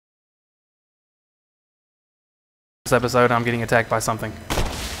This episode, I'm getting attacked by something.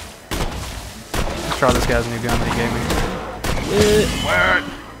 Let's try this guy's new gun that he gave me.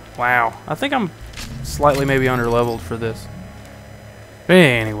 Wow. I think I'm slightly maybe under-leveled for this. But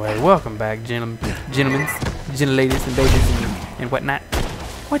anyway, welcome back, gentlemen, ladies and babies and whatnot.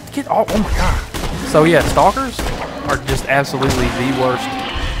 What? Get oh my god. So yeah, stalkers are just absolutely the worst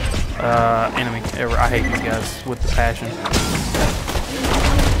enemy ever. I hate these guys with the passion.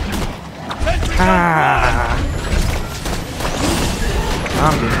 Ah.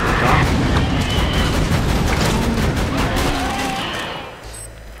 I'm good.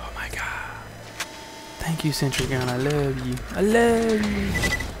 Oh my god. Thank you, Sentry Gun. I love you. I love you.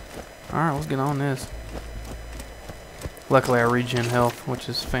 Alright, let's get on this. Luckily, I regen health, which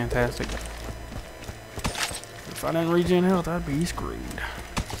is fantastic. If I didn't regen health, I'd be screwed.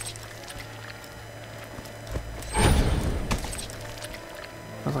 I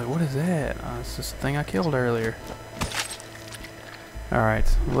was like, what is that? It's just the thing I killed earlier.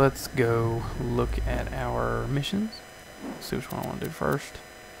 Alright, let's go look at our missions. Let's see which one I want to do first.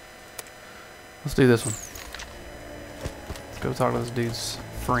 Let's do this one. Let's go talk to this dude's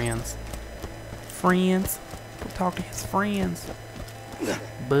friends. Friends? Go talk to his friends.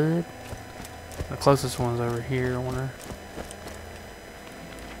 Bud. The closest one's over here, I wonder.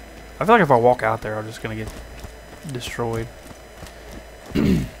 I feel like if I walk out there, I'm just going to get destroyed.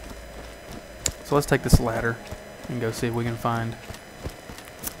 So let's take this ladder and go see if we can find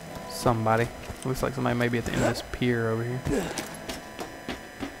somebody. Looks like somebody may be at the end of this pier over here.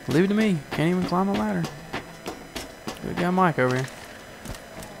 Leave it to me. Can't even climb the ladder. Good guy Mike over here.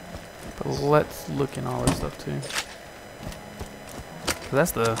 But let's look in all this stuff too.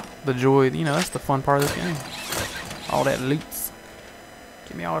 That's the joy, you know, that's the fun part of this game. All that loots.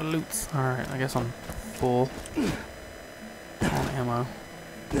 Give me all the loots. Alright, I guess I'm full on ammo.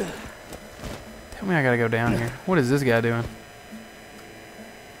 Tell me I gotta go down here. What is this guy doing?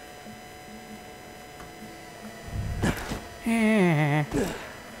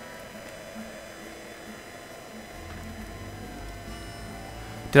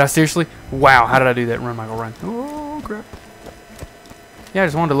 Did I seriously? Wow, how did I do that? Run, Michael, run. Oh, crap. Yeah, I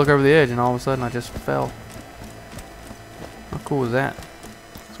just wanted to look over the edge and all of a sudden I just fell. How cool is that?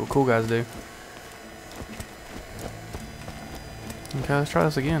 That's what cool guys do. Okay, let's try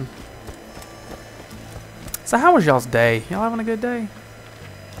this again. So how was y'all's day? Y'all having a good day?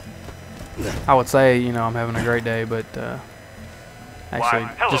 I would say, you know, I'm having a great day, but actually,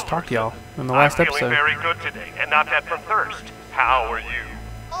 just talked to y'all in the last episode. I'm feeling very good today, and not that from thirst. How are you?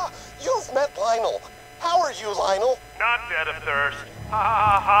 You've met Lionel. How are you, Lionel? Not dead of thirst.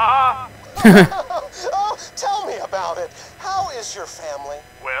 Ha ha ha. Oh, tell me about it. How is your family?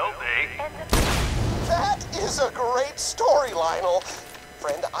 Well, That is a great story, Lionel.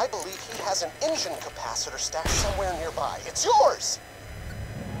 Friend, I believe he has an engine capacitor stashed somewhere nearby. It's yours.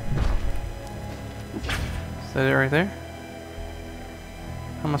 Is that it right there?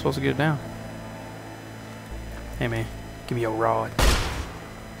 How am I supposed to get it down? Hey man, give me your rod.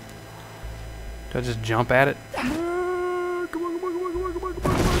 Do I just jump at it?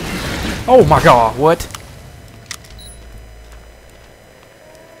 Oh my god, what?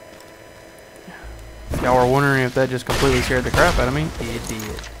 Y'all were wondering if that just completely scared the crap out of me? It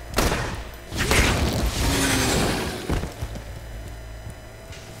did.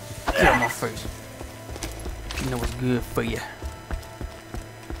 Get out of my face. You know what's good for you.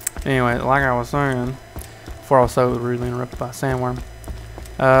 Anyway, like I was saying, before I was so rudely interrupted by a sandworm.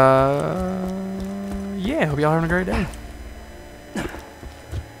 Yeah, hope y'all having a great day.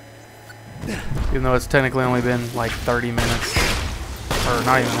 Even though it's technically only been like 30 minutes, or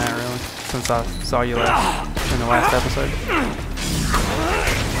not even that really, since I saw you last in the last episode.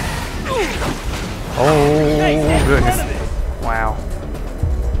 Oh goodness! Wow.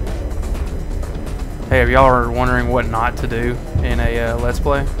 Hey, if y'all are wondering what not to do in a Let's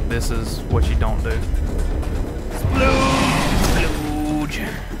Play, this is what you don't do. Splooge.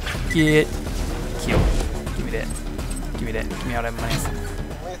 Get killed. Give me that. Give me that. Give me all that money.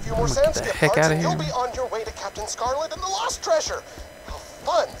 Only a few more sands Get the heck out of here. You'll be on your way to Captain Scarlett and the lost treasure. How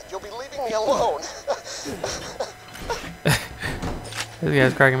fun that you'll be leaving me alone. This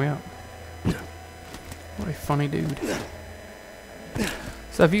guy's cracking me up. What a funny dude.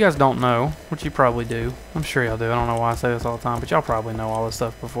 So if you guys don't know, which you probably do, I'm sure y'all do. I don't know why I say this all the time, but y'all probably know all this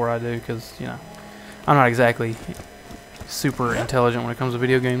stuff before I do, because, you know, I'm not exactly super intelligent when it comes to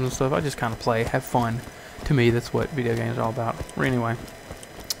video games and stuff. I just kind of play, have fun. To me, that's what video games are all about. Anyway,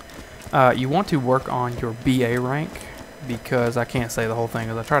 you want to work on your BA rank, because I can't say the whole thing,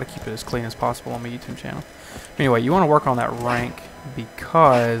 because I try to keep it as clean as possible on my YouTube channel. Anyway, you want to work on that rank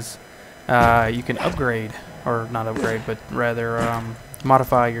because you can upgrade or not upgrade, but rather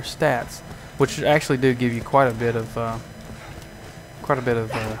modify your stats, which actually do give you quite a bit of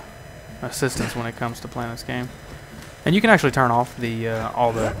assistance when it comes to playing this game. And you can actually turn off the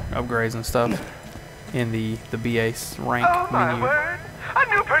all the upgrades and stuff in the BA rank my menu. word! A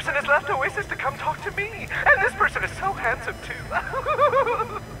new person has left Oasis to come talk to me, and this person is so handsome too.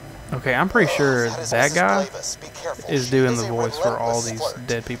 Okay, I'm pretty sure That is that Mrs. guy Glavis. Be careful. is She doing is the a voice for all relentless these flirt.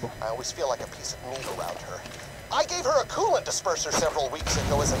 dead people. I always feel like a piece of meat around her. I gave her a coolant disperser several weeks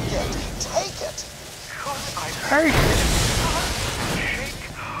ago as a gift. Take it. Hey! Jake,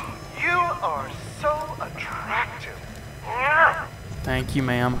 you are so attractive. Thank you,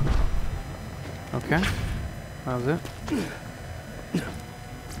 ma'am. Okay, that was it.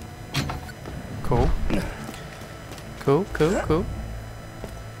 Cool. Cool, cool, cool.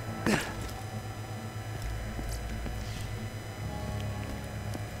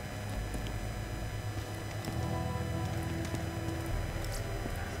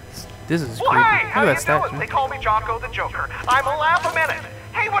 This is creepy. Well, hey, how Look you at that doing? statue. They call me Jocko the Joker. I'm a laugh a minute.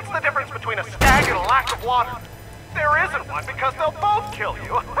 Hey, what's the difference between a stag and a lack of water? There isn't one because they'll both kill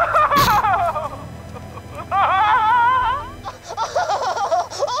you.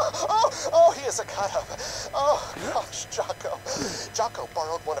 Oh, he is a cut-up. Oh, gosh, Jocko. Jocko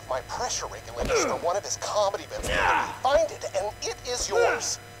borrowed one of my pressure regulators for one of his comedy bits. Find it, and it is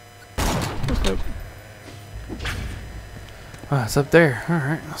yours. It's up there.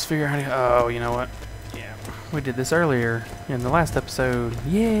 Alright, let's figure out how to... Oh, you know what? Yeah. We did this earlier in the last episode.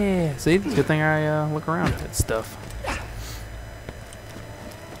 Yeah! See? It's a good thing I look around at that stuff.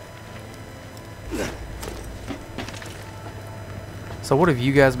 So what have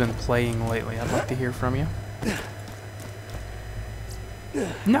you guys been playing lately? I'd like to hear from you.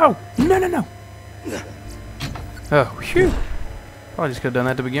 No! No, no, no! Oh, whew! Probably just could have done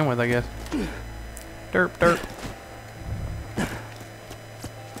that to begin with, I guess. Derp, derp.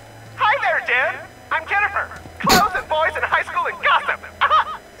 Hi there, Dan. I'm Jennifer. Clothes and boys in high school and gossip.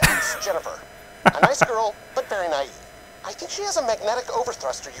 That's Jennifer. A nice girl, but very naive. I think she has a magnetic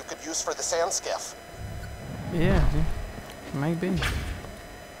overthruster you could use for the sand skiff. Yeah, maybe.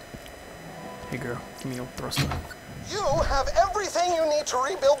 Hey girl, give me your thruster. You have everything you need to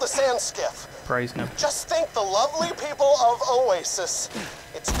rebuild the sand skiff. Praise no. Just think the lovely people of Oasis.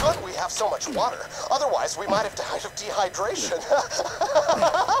 It's good we have so much water. Otherwise, we might have died of dehydration.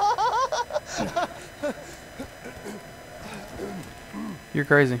 You're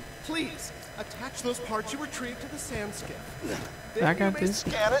crazy. Please, attach those parts you retrieved to the sand skiff. I got this.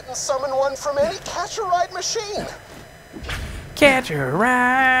 Scan it and summon one from any catch-a-ride machine. Catch a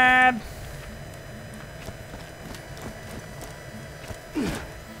ride.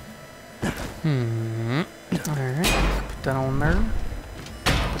 Alright. Put that on there.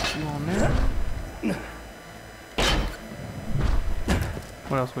 Put you on there.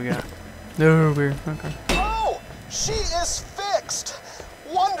 What else we got? No, over here. Okay. Oh, she is fixed.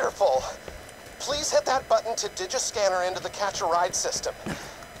 Wonderful. Please hit that button to digiscan her into the catch-a-ride system.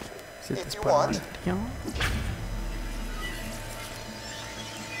 Sit If this you button on want. here.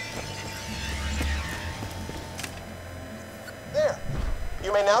 There.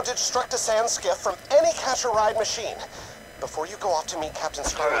 You may now destruct a sand skiff from any catch-a-ride machine. Before you go off to meet Captain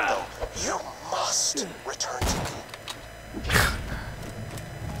Scarlett, though, you must return to me.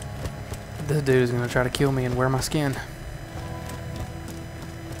 This dude is gonna try to kill me and wear my skin.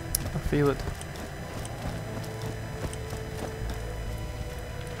 I feel it.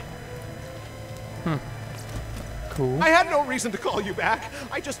 Cool. I had no reason to call you back.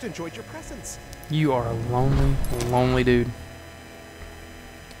 I just enjoyed your presence. You are a lonely, lonely dude.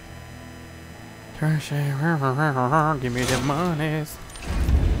 Give me the monies.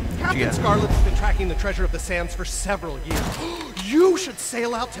 Captain Scarlett has been tracking the treasure of the sands for several years. You should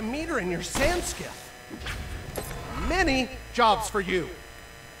sail out to meet her in your sand skiff. Many jobs for you.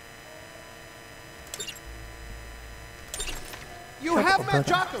 You have met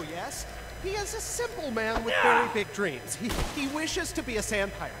Jocko, yes? He is a simple man with very big dreams. He wishes to be a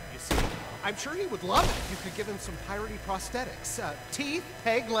sand pirate, you see. I'm sure he would love it if you could give him some piratey prosthetics. Teeth,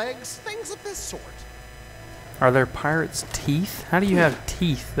 peg legs, things of this sort. Are there pirates' teeth? How do you have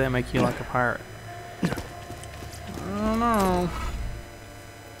teeth that make you like a pirate? I don't know.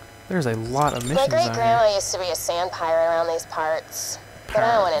 There's a lot of My missions great out grandma here. used to be a sand pirate around these parts, but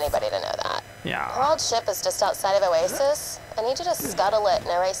I don't want anybody to know that. Her Yeah. old ship is just outside of Oasis. I need you to scuttle it and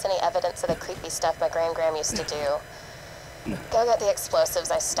erase any evidence of the creepy stuff my grand-gram used to do. Go get the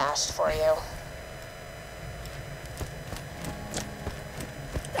explosives I stashed for you.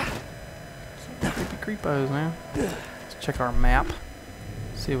 Creepy creepos, man. Let's check our map.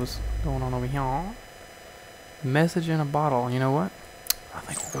 See what's going on over here. Message in a bottle. You know what? I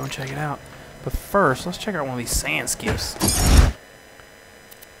think we'll go and check it out. But first, let's check out one of these sand skiffs.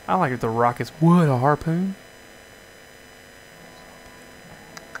 I like it. The rockets. What, a harpoon?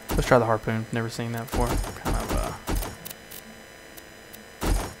 Let's try the harpoon. Never seen that before. Kind of,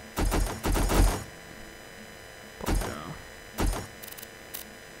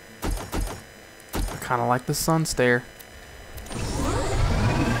 I kind of like the sun stare.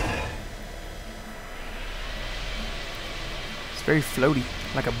 It's very floaty,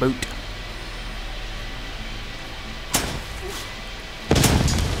 like a boat.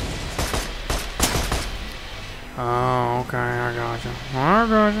 Oh, okay, I gotcha. I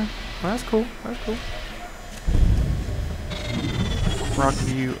gotcha. That's cool. That's cool.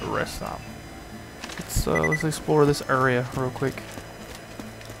 Rockview rest stop. Let's explore this area real quick,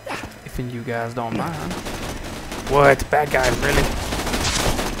 if you guys don't mind. What? Bad guys, really?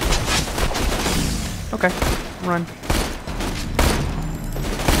 Okay, run.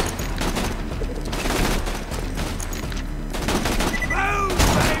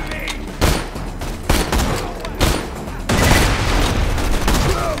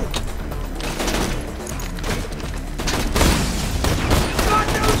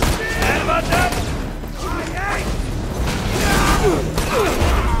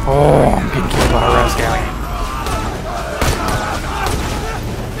 Oh, I'm getting killed by a rascal.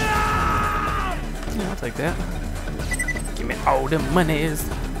 Yeah, I'll take that. Give me all the monies.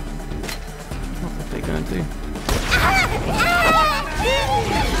 What the they gonna do?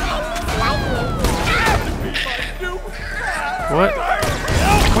 What?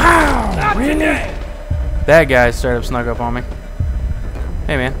 Wow, really? That guy straight up snuck up on me.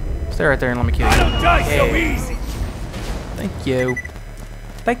 Hey man, stay right there and let me kill you. Don't die so easy. Thank you.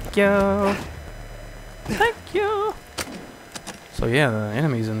 Thank you. Thank you. So yeah, the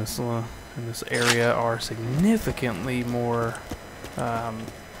enemies in this area are significantly more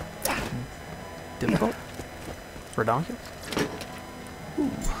difficult. Redonkulous. Ooh,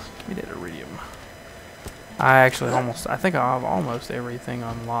 give me that iridium. I think I have almost everything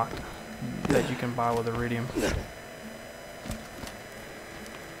unlocked that you can buy with iridium.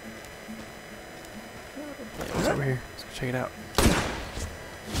 What's over here? Let's go check it out.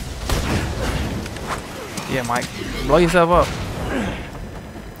 Yeah, Mike. Blow yourself up.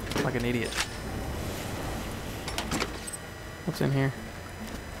 Like an idiot. What's in here?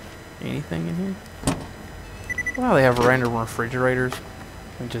 Anything in here? Wow, they have random refrigerators.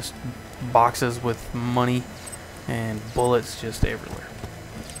 And just boxes with money and bullets just everywhere.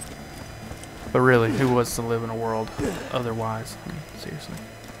 But really, who wants to live in a world otherwise? I mean, seriously.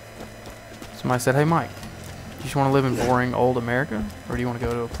 Somebody said, hey Mike, you just want to live in boring old America? Or do you want to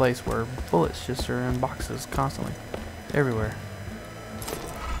go to a place where bullets just are in boxes constantly? Everywhere.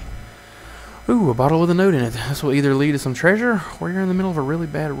 Ooh, a bottle with a note in it. This will either lead to some treasure, or you're in the middle of a really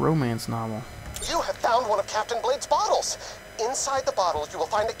bad romance novel. You have found one of Captain Blade's bottles. Inside the bottle, you will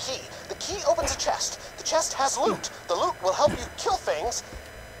find a key. The key opens a chest. The chest has loot. The loot will help you kill things.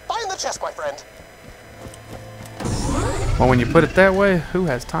 Find the chest, my friend. Well, when you put it that way, who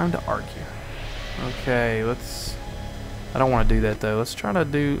has time to argue? Okay, let's... I don't want to do that, though. Let's try to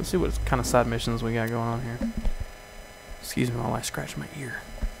do... Let's see what kind of side missions we got going on here. Excuse me while I scratch my ear.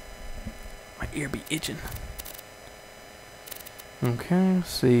 My ear be itching. Okay, let's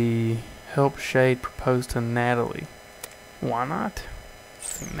see. Help Shade propose to Natalie. Why not? I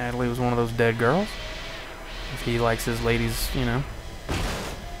think Natalie was one of those dead girls. If he likes his ladies, you know,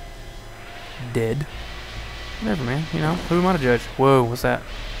 dead. Whatever, man. You know, who am I to judge? Whoa, what's that?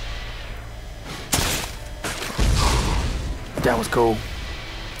 That was cool.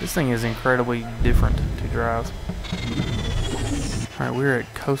 This thing is incredibly different to drive. Alright, we're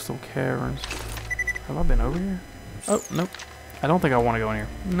at Coastal Caverns. Have I been over here? Oh, nope. I don't think I want to go in here.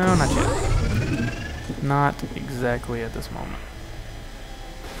 No, not yet. Not exactly at this moment.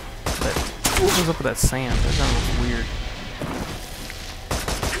 But what was up with that sand? That sounds weird.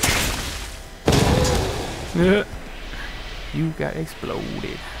 You got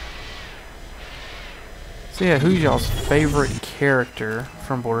exploded. So yeah, who's y'all's favorite character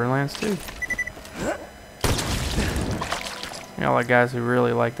from Borderlands 2? Y'all like guys who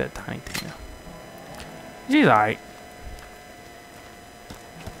really like that Tiny Tina. She's alright.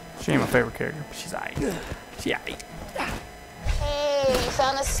 She ain't my favorite character, but she's alright. She's alright. Hey, you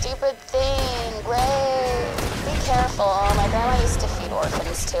found this stupid thing. Great. Be careful. My grandma used to feed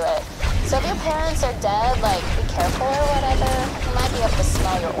orphans to it. So if your parents are dead, like, be careful or whatever. You might be able to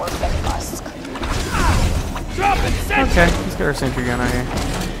smell your orphan musk. Okay, let's get our sentry gun out here.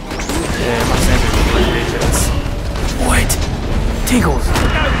 Yeah, my sentry's ridiculous. What? Tinkles!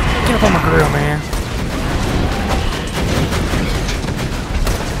 Get up on my grill, man.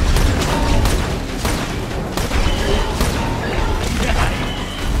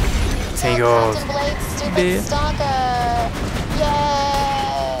 he goes. Captain Blade's stupid Dead. stalker.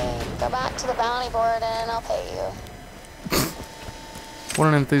 Yay! Go back to the bounty board and I'll pay you. What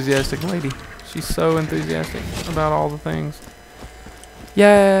an enthusiastic lady. She's so enthusiastic about all the things.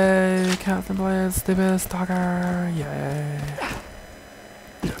 Yay! Captain Blade's stupid stalker. Yay!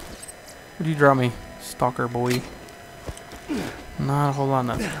 What'd you draw me, stalker boy? Not a whole lot,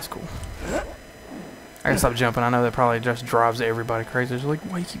 nothing. That's cool. I gotta stop jumping. I know that probably just drives everybody crazy. It's like,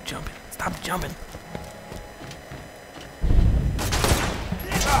 why you keep jumping? Stop jumping.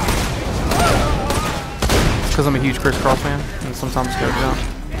 It's because I'm a huge crisscross fan, and sometimes I gotta jump.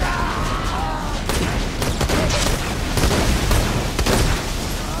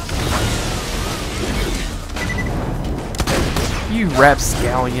 You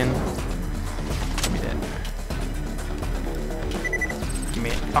rapscallion. Give me that. Give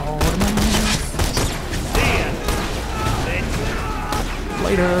me all the money.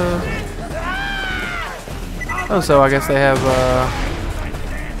 Later. Oh, so I guess they have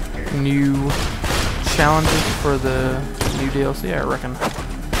new challenges for the new DLC, I reckon.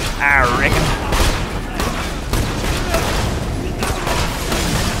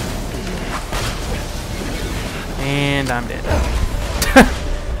 And I'm dead.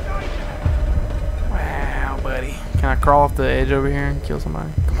 Wow, buddy. Can I crawl off the edge over here and kill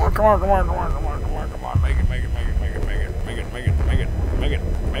somebody? Come on, come on, come on, come on, come on, come on, come on. Make it, make it, make it, make it, make it, make it, make it, make it, make it,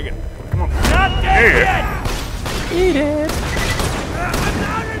 make it. Come on. Not dead yet! Eat it!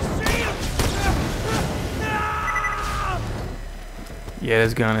 Yeah,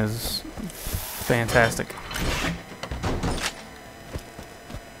 this gun is fantastic.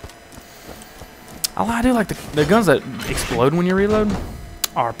 I do like the guns that explode when you reload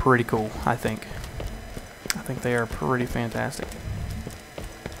are pretty cool, I think. I think they are pretty fantastic.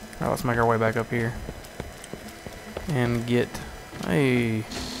 Alright, let's make our way back up here. And get... Hey!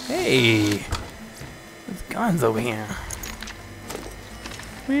 There's guns over here.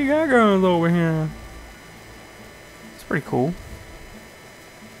 We got guns over here. It's pretty cool.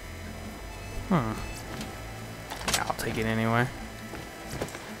 Huh. I'll take it anyway.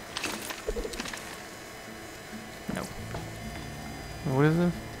 Nope. What is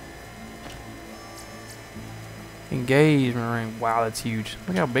this? Engagement ring. Wow, that's huge.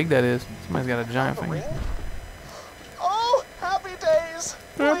 Look how big that is. Somebody's got a giant finger. Oh, happy days!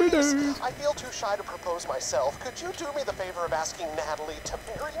 Happy Please, days. I feel too shy to propose myself. Could you do me the favor of asking Natalie to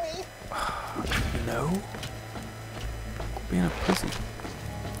marry me? No. Being a pussy.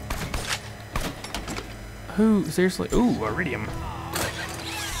 Who? Seriously? Ooh, iridium.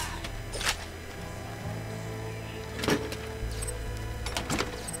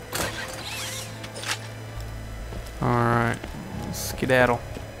 Alright. Skedaddle.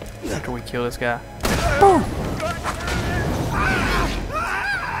 After we kill this guy. Boom!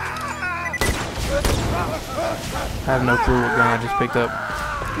 I have no clue what gun I just picked up.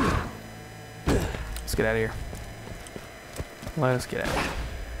 Let's get out of here. Let's get out.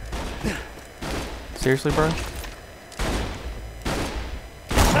 Seriously, bro?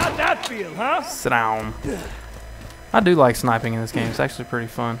 How'd that feel, huh? Sit down. I do like sniping in this game. It's actually pretty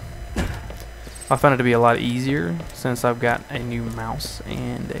fun. I found it to be a lot easier since I've got a new mouse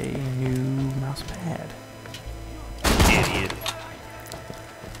and a new mouse pad. Idiot.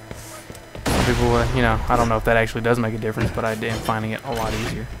 Some people, you know, I don't know if that actually does make a difference, but I am finding it a lot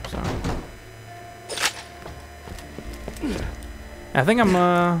easier. So I think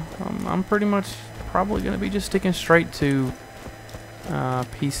I'm pretty much probably gonna be just sticking straight to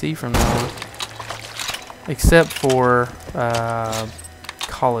PC from now on, except for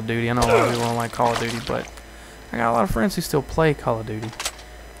Call of Duty. I know a lot of people don't like Call of Duty, but I got a lot of friends who still play Call of Duty,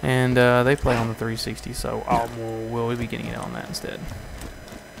 and they play on the 360, so we'll be getting it on that instead.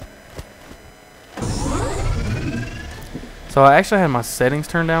 So I actually had my settings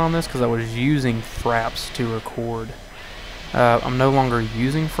turned down on this because I was using Fraps to record. I'm no longer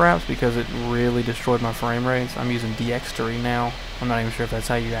using Fraps because it really destroyed my frame rates. I'm using DX3 now. I'm not even sure if that's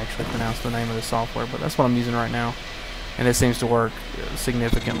how you actually pronounce the name of the software, but that's what I'm using right now. And it seems to work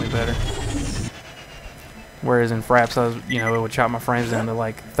significantly better. Whereas in Fraps, it would chop my frames down to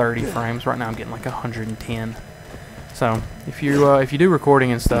like 30 frames. Right now I'm getting like 110. So if you do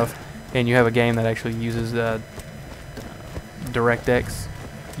recording and stuff, and you have a game that actually uses DirectX,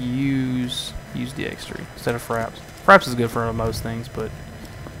 use DX3 instead of Fraps. Fraps is good for most things, but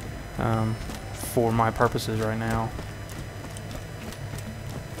for my purposes right now,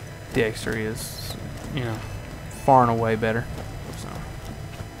 DX3 is, far and away better. So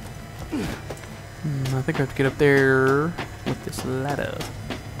I think I have to get up there with this ladder.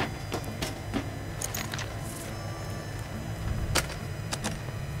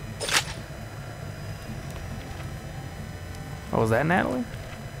 was that Natalie?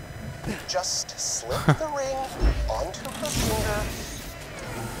 Just slip the ring onto her finger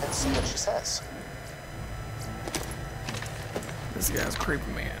and see what she says. This guy's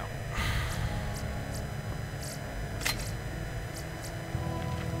creeping me out.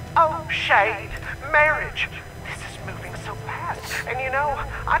 Oh, Shade, marriage. This is moving so fast. And you know,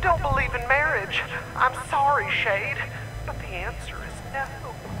 I don't believe in marriage. I'm sorry, Shade, but the answer is no.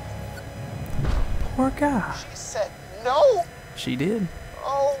 Poor guy. She said no. She did.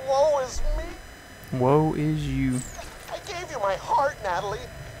 Oh, woe is me. Woe is you. I gave you my heart, Natalie.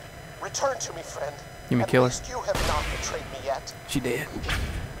 Return to me, friend. You mean At kill her? least you have not betrayed me yet. She did.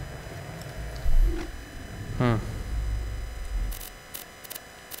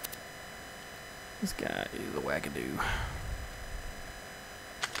 This guy is a wackadoo.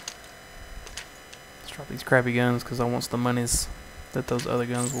 Let's drop these crappy guns because I want the monies that those other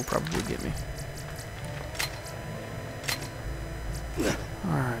guns will probably get me.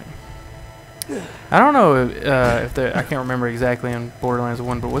 Alright. I don't know if there, I can't remember exactly in Borderlands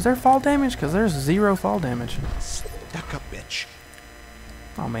 1, but was there fall damage? Because there's 0 fall damage. Stuck up, bitch.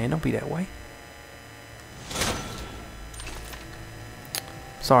 Oh man, don't be that way.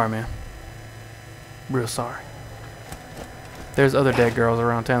 Sorry, man. Real sorry. There's other dead girls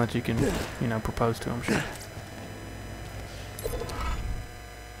around town that you can, you know, propose to, I'm sure.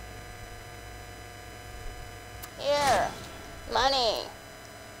 Here. Money.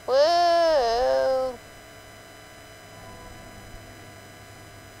 Woo!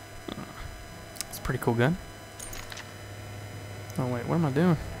 It's a pretty cool gun. Oh wait, what am I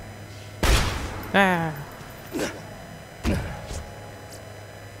doing? Ah!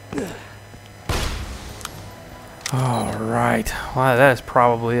 Alright, well that is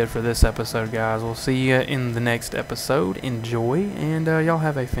probably it for this episode, guys. We'll see you in the next episode. Enjoy, and y'all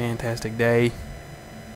have a fantastic day.